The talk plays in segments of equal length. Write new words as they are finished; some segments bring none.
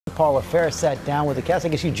Paula Fair sat down with the cast. I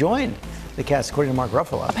guess you joined the cast, according to Mark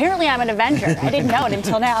Ruffalo. Apparently I'm an Avenger. I didn't know it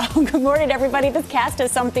until now. Good morning, everybody. This cast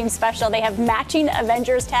has something special. They have matching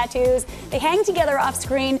Avengers tattoos. They hang together off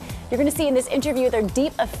screen. You're going to see in this interview their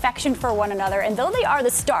deep affection for one another. And though they are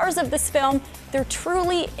the stars of this film, they're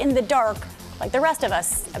truly in the dark, like the rest of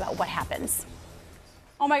us, about what happens.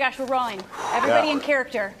 Oh my gosh, we're rolling. Everybody in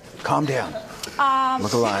character. Calm down.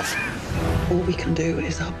 Look alive. All we can do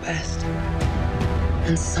is our best.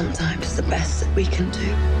 And sometimes the best that we can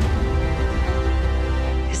do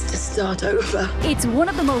is to start over. It's one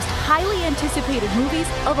of the most highly anticipated movies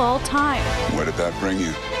of all time. Where did that bring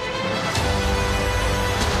you?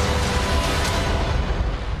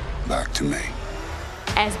 Back to me.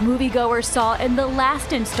 As moviegoers saw in the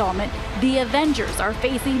last installment, the Avengers are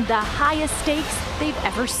facing the highest stakes they've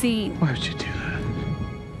ever seen. Why would you do that?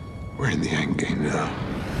 We're in the end game now.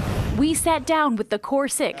 We sat down with the core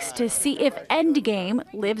six to see if Endgame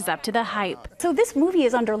lives up to the hype. So this movie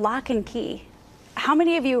is under lock and key. How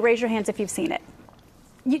many of you, raise your hands if you've seen it?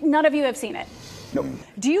 None of you have seen it? Nope.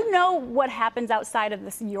 Do you know what happens outside of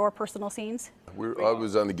your personal scenes? I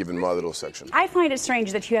was only given my little section. I find it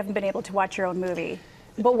strange that you haven't been able to watch your own movie.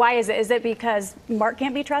 But why is it? Is it because Mark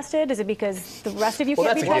can't be trusted? Is it because the rest of you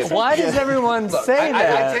can't be trusted? Why does everyone say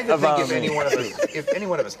that? I tend to think if any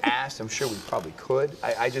one of us asked, I'm sure we probably could.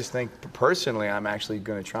 I just think personally, I'm actually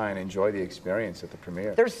going to try and enjoy the experience at the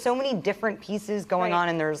premiere. There's so many different pieces going on,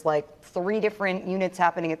 and there's like 3 different units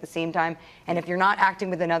happening at the same time. And if you're not acting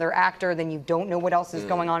with another actor, then you don't know what else is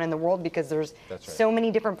going on in the world, because there's so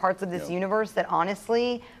many different parts of this universe that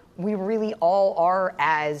honestly, we really all are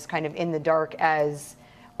as kind of in the dark as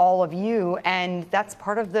all of you, and that's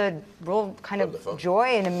part of the real kind of joy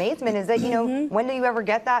and amazement is that, you know, when do you ever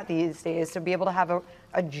get that these days, to be able to have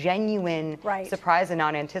a genuine surprise and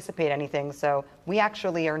not anticipate anything. So we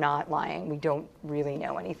actually are not lying. We don't really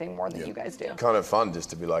know anything more than you guys do. Kind of fun just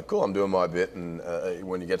to be like, cool, I'm doing my bit, and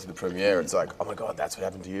when you get to the premiere, it's like, oh my God, that's what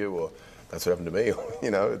happened to you, or that's what happened to me. You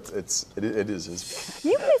know, it is.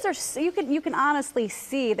 You guys are, you can honestly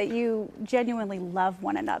see that you genuinely love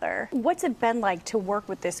one another. What's it been like to work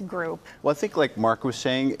with this group? Well, I think like Mark was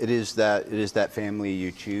saying, it is that family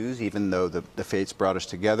you choose, even though the fates brought us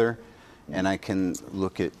together. And I can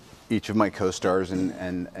look at each of my co-stars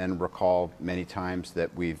and recall many times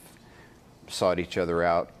that we've sought each other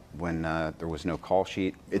out when there was no call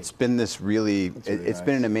sheet. It's been this really, it's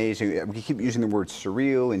been an amazing, we keep using the word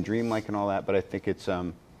surreal and dreamlike and all that, but I think it's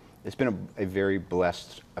been a very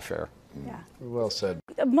blessed affair. Yeah. Well said.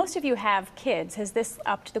 Most of you have kids. Has this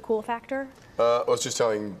upped the cool factor? I was just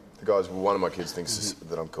telling the guys, one of my kids thinks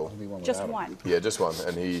that I'm cool. Just one? Yeah, just one.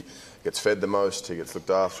 And he gets fed the most, he gets looked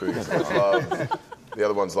after, he gets the most love. The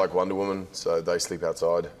other one's like Wonder Woman, so they sleep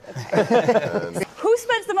outside. Who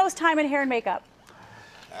spends the most time in hair and makeup?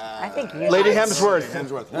 I think you. Lady Hemsworth.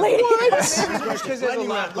 Lady Who's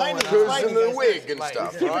in the wig and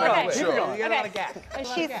stuff, right? Sure. You got a lot of gas.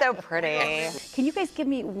 She's so pretty. Can you guys give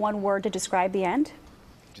me one word to describe the end?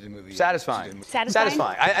 Satisfying.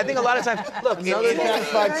 Satisfying? I think a lot of times, look, Another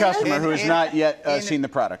satisfied customer who has not yet seen the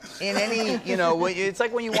product. in any, you know, it's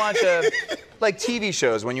like when you watch like TV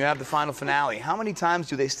shows, when you have the final finale, how many times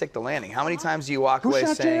do they stick the landing? How many times do you walk away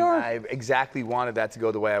saying, I exactly wanted that to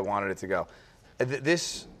go the way I wanted it to go?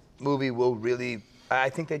 This movie will really, I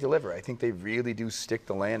think they deliver. I think they really do stick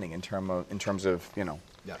the landing in terms of, you know,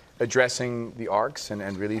 addressing the arcs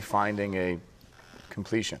and really finding a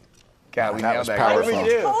completion. God, we that nailed was that. powerful.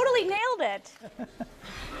 Totally nailed it.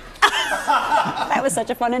 That was such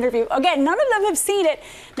a fun interview. Again, none of them have seen it.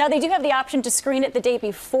 Now, they do have the option to screen it the day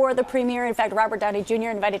before the premiere. In fact, Robert Downey Jr.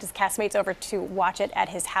 invited his castmates over to watch it at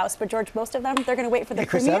his house. But, George, most of them, they're going to wait for the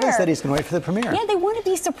Chris premiere. Evans said he's going to wait for the premiere. Yeah, they want to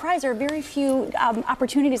be surprised. There are very few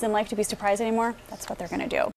opportunities in life to be surprised anymore. That's what they're going to do.